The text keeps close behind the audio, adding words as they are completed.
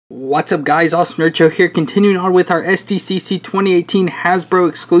What's up guys, FallenRedZeo here, continuing on with our SDCC 2018 Hasbro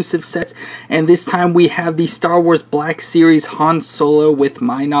exclusive sets, and this time we have the Star Wars Black Series Han Solo with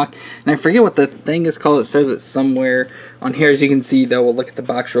Mynock, and I forget what the thing is called. It says it somewhere on here, as you can see though. We'll look at the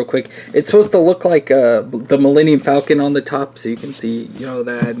box real quick. It's supposed to look like the Millennium Falcon on the top, so you can see,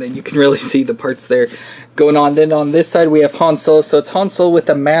 that, and then you can really see the parts there going on. Then on this side we have Han Solo, so it's Han Solo with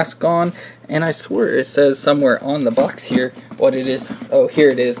the mask on. And I swear it says somewhere on the box here what it is. Oh, here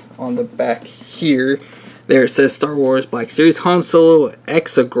it is on the back here. There it says Star Wars Black Series Han Solo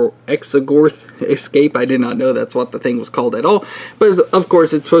Exogorth Escape. I did not know that's what the thing was called at all. But of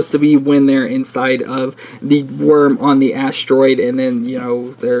course it's supposed to be when they're inside of the worm on the asteroid, and then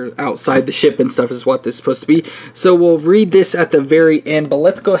they're outside the ship and stuff is what this is supposed to be. So we'll read this at the very end, but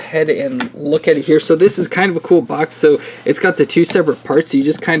let's go ahead and look at it here. So this is kind of a cool box. So it's got the two separate parts, so you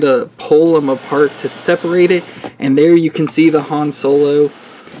just kind of pull them apart to separate it, and there you can see the Han Solo.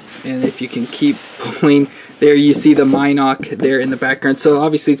 And if you can keep pulling, there you see the Mynock there in the background. So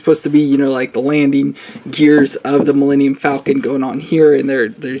obviously it's supposed to be, like the landing gears of the Millennium Falcon going on here. And there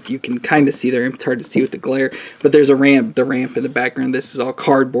you can kind of see there. It's hard to see with the glare, but there's a ramp, the ramp in the background. This is all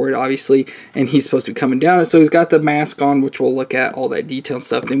cardboard, obviously, and he's supposed to be coming down. So he's got the mask on, which we'll look at all that detail and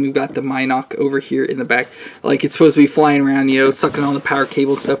stuff. Then we've got the Mynock over here in the back, like it's supposed to be flying around, sucking on the power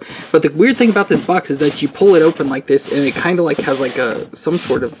cable stuff. But the weird thing about this box is that you pull it open like this, and it kind of like has like some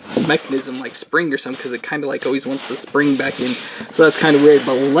sort of mechanism like spring or something, because it kind of like always wants to spring back in. So that's kind of weird.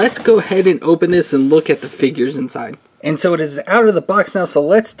 But let's go ahead and open this and look at the figures inside. And so it is out of the box now, so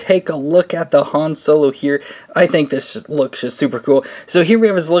let's take a look at the Han Solo here. I think this looks just super cool. So here we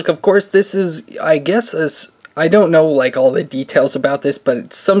have his look. Of course, this is, I guess, I don't know like all the details about this,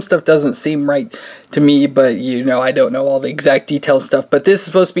 but some stuff doesn't seem right to me, but I don't know all the exact details stuff. But this is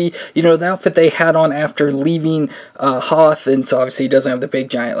supposed to be, the outfit they had on after leaving Hoth, and so obviously he doesn't have the big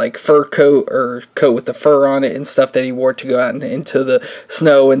giant like fur coat or coat with the fur on it and stuff that he wore to go out into the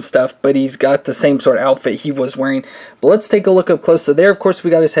snow and stuff, but he's got the same sort of outfit he was wearing. But let's take a look up close. So there, of course,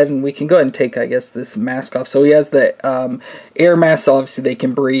 we got his head, and we can go ahead and take, I guess, this mask off. So he has the air mask, so obviously they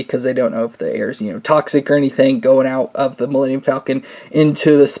can breathe because they don't know if the air is, toxic or anything going out of the Millennium Falcon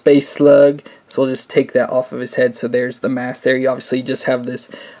into the Space Slug. So we'll just take that off of his head. So there's the mask there. You obviously just have this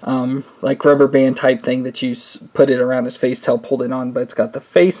like rubber band type thing that you put it around his face to help hold it on. But it's got the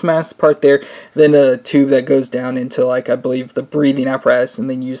face mask part there. Then a tube that goes down into, like, I believe the breathing apparatus. And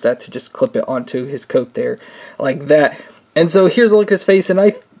then use that to just clip it onto his coat there like that. And so here's a look at his face. And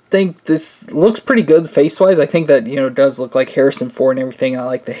I think this looks pretty good face-wise. I think that, it does look like Harrison Ford and everything. I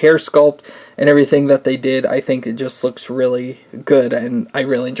like the hair sculpt and everything that they did. I think it just looks really good, and I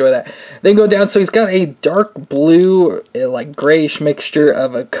really enjoy that. Then go down, so he's got a dark blue, like grayish mixture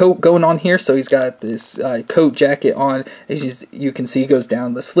of a coat going on here. So he's got this coat jacket on. As you can see, goes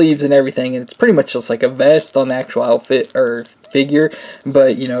down the sleeves and everything, and it's pretty much just like a vest on the actual outfit or figure,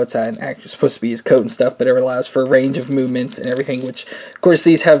 but it's supposed to be his coat and stuff, but it allows for a range of movements and everything, which of course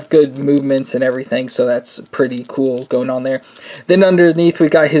these have good movements and everything, so that's pretty cool going on there. Then underneath we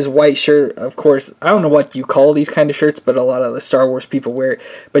got his white shirt. Of course, I don't know what you call these kind of shirts, but a lot of the Star Wars people wear it.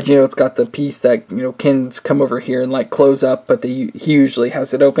 But it's got the piece that can come over here and like close up, but he usually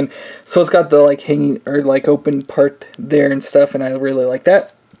has it open, so it's got the like hanging or like open part there and stuff, and I really like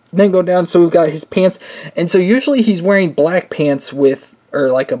that. Then go down, so we've got his pants, and so usually he's wearing black pants with, or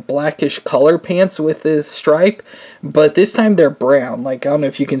like a blackish color pants with his stripe, but this time they're brown. Like, I don't know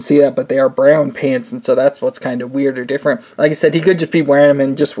if you can see that, but they are brown pants, and so that's what's kind of weird or different. Like I said, he could just be wearing them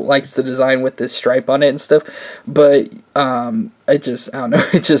and just likes the design with this stripe on it and stuff, but I don't know,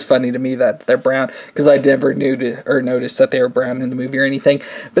 it's just funny to me that they're brown, because I never knew or noticed that they were brown in the movie or anything.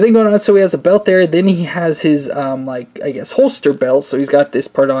 But then going on, so he has a belt there, then he has his like, I guess, holster belt, so he's got this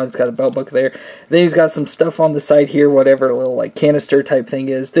part on, he's got a belt buckle there, then he's got some stuff on the side here, whatever a little like canister type thing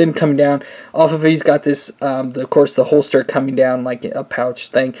is. Then coming down off of it, he's got this of course the holster coming down like a pouch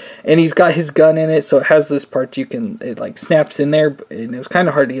thing, and he's got his gun in it, so it has this part it like snaps in there, and it was kind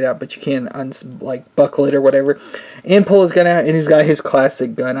of hard to get out, but you can like buckle it or whatever and pull his gun out. And he's got his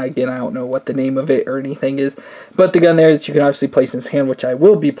classic gun. Again, I don't know what the name of it or anything is, but the gun there that you can obviously place in his hand, which I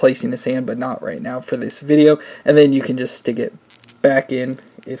will be placing in his hand, but not right now for this video. And then you can just stick it back in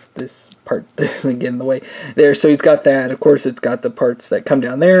if this part doesn't get in the way there. So he's got that. Of course, it's got the parts that come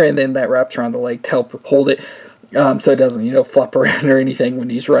down there, and then that wraps around the leg to help hold it. So it doesn't, flop around or anything when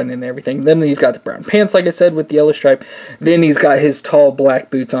he's running and everything. Then he's got the brown pants, like I said, with the yellow stripe. Then he's got his tall black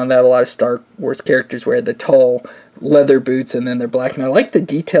boots on that a lot of Star Wars characters wear, the tall leather boots, and then they're black. And I like the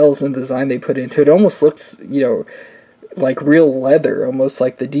details and design they put into it. It almost looks, like real leather, almost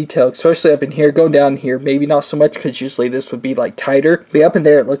like the detail, especially up in here. Going down here, maybe not so much, because usually this would be like tighter, but up in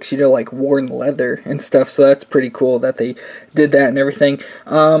there it looks, you know, like worn leather and stuff. So that's pretty cool that they did that and everything.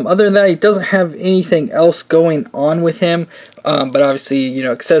 Other than that, he doesn't have anything else going on with him, but obviously, you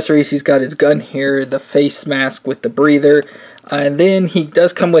know, accessories. He's got his gun here, the face mask with the breather, and then he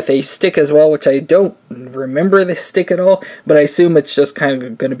does come with a stick as well, which I don't remember this stick at all, but I assume it's just kind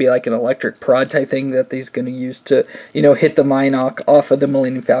of going to be like an electric prod type thing that he's going to use to, you know, hit the Mynock off of the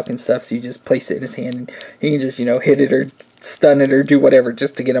Millennium Falcon stuff. So you just place it in his hand and he can just, you know, hit it or stun it or do whatever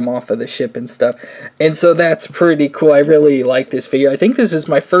just to get him off of the ship and stuff. And so that's pretty cool. I really like this figure. I think this is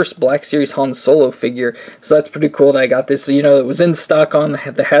my first Black Series Han Solo figure, so that's pretty cool that I got this. You know, it was in stock on the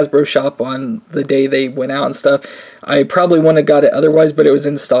Hasbro shop on the day they went out and stuff. I probably wouldn't have got it otherwise, but it was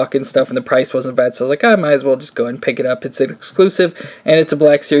in stock and stuff, and the price wasn't bad, so I was like, I might as well just go and pick it up. It's an exclusive, and it's a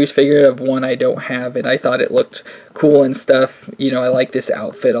Black Series figure of one I don't have, and I thought it looked cool and stuff. You know, I like this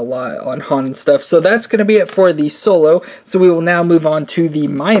outfit a lot on Han and stuff. So that's going to be it for the Solo. So we will now move on to the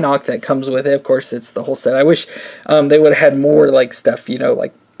Mynock that comes with it. Of course, it's the whole set. I wish they would have had more, like, stuff, you know,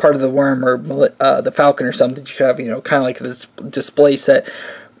 like part of the worm or the Falcon or something. You could have, you know, kind of like a display set.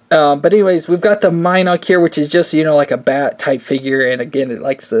 But anyways, we've got the Mynock here, which is just, you know, like a bat type figure, and again, it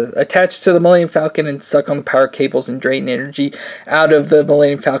likes to attach to the Millennium Falcon and suck on the power cables and drain energy out of the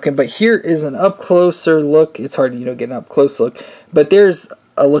Millennium Falcon. But here is an up closer look. It's hard to, you know, get an up close look, but there's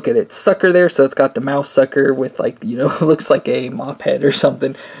a look at its sucker there. So it's got the mouse sucker with, like, you know, looks like a mop head or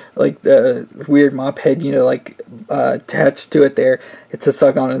something, like the weird mop head, you know, like attached to it there. It's a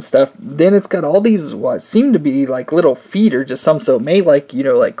suck on and stuff. Then it's got all these what seem to be like little feet or just some, so it may, like, you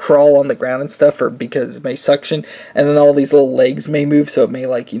know, like crawl on the ground and stuff, or because it may suction, and then all these little legs may move, so it may,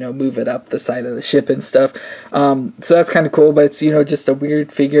 like, you know, move it up the side of the ship and stuff. So that's kind of cool, but it's, you know, just a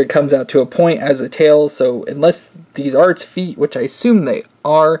weird figure. It comes out to a point as a tail, so unless these are its feet, which I assume they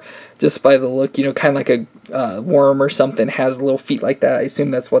are just by the look, you know, kind of like a worm or something has little feet like that. I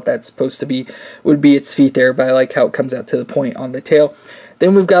assume that's what that's supposed to be, would be its feet there, but I like how it comes out to the point on the tail.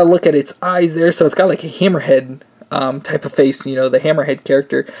 Then we've got to look at its eyes there. So it's got like a hammerhead type of face, you know, the hammerhead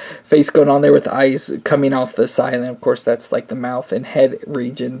character face going on there with the eyes coming off the side, and then of course that's like the mouth and head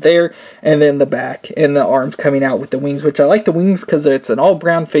region there, and then the back and the arms coming out with the wings, which I like the wings because it's an all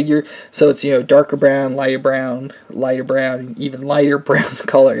brown figure, so it's, you know, darker brown, lighter brown, even lighter brown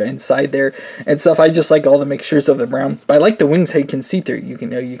color inside there and stuff. I just like all the mixtures of the brown, but I like the wings how you can see through. You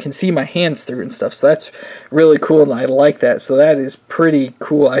can, you know, you can see my hands through and stuff, so that's really cool, and I like that. So that is pretty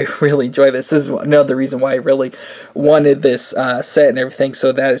cool. I really enjoy this. This is another reason why I really wanted this set and everything.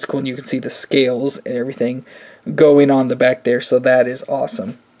 So that is cool, and you can see the scales and everything going on the back there, so that is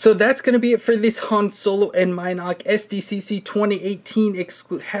awesome. So that's going to be it for this Han Solo and Mynock SDCC 2018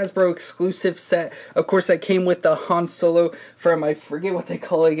 Hasbro exclusive set. Of course, that came with the Han Solo from, I forget what they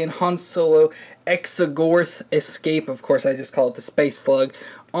call it again, Han Solo Exogorth Escape. Of course, I just call it the Space Slug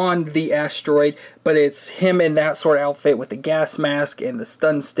on the asteroid, but it's him in that sort of outfit with the gas mask and the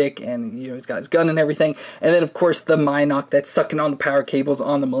stun stick, and, you know, he's got his gun and everything, and then of course the Mynock that's sucking on the power cables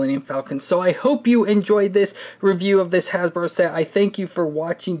on the Millennium Falcon. So I hope you enjoyed this review of this Hasbro set. I thank you for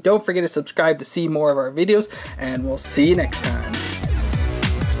watching. Don't forget to subscribe to see more of our videos, and we'll see you next time.